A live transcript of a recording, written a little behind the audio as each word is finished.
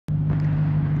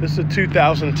This is a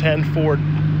 2010 Ford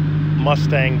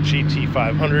Mustang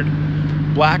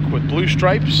GT500, black with blue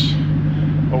stripes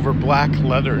over black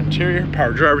leather interior,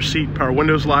 power driver's seat, power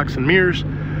windows, locks and mirrors,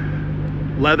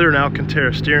 leather and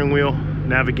Alcantara steering wheel,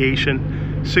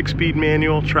 navigation, 6-speed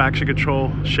manual, traction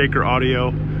control, shaker audio,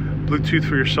 Bluetooth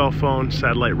for your cell phone,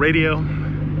 satellite radio,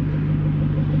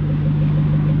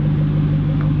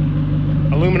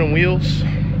 aluminum wheels,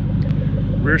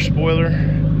 rear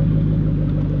spoiler.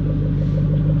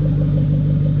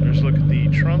 There's a look at the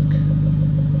trunk.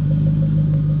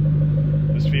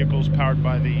 This vehicle is powered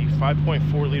by the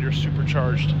 5.4 liter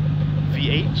supercharged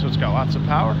V8, so it's got lots of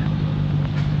power.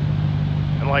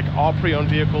 And like all pre-owned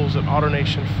vehicles at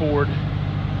AutoNation Ford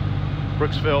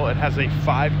Brooksville, it has a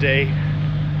 5-day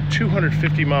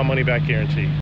 250-mile money-back guarantee.